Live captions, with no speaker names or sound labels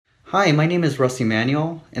Hi, my name is Russ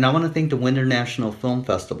Emanuel, and I want to thank the Winter National Film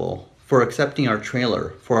Festival for accepting our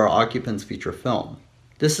trailer for our Occupants feature film.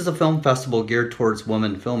 This is a film festival geared towards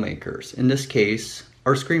women filmmakers, in this case,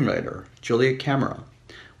 our screenwriter, Julia Camera,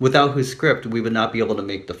 without whose script we would not be able to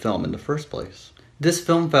make the film in the first place. This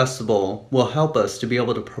film festival will help us to be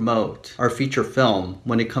able to promote our feature film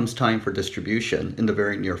when it comes time for distribution in the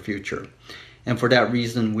very near future. And for that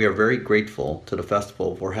reason, we are very grateful to the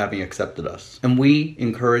festival for having accepted us. And we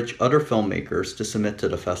encourage other filmmakers to submit to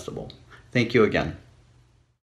the festival. Thank you again.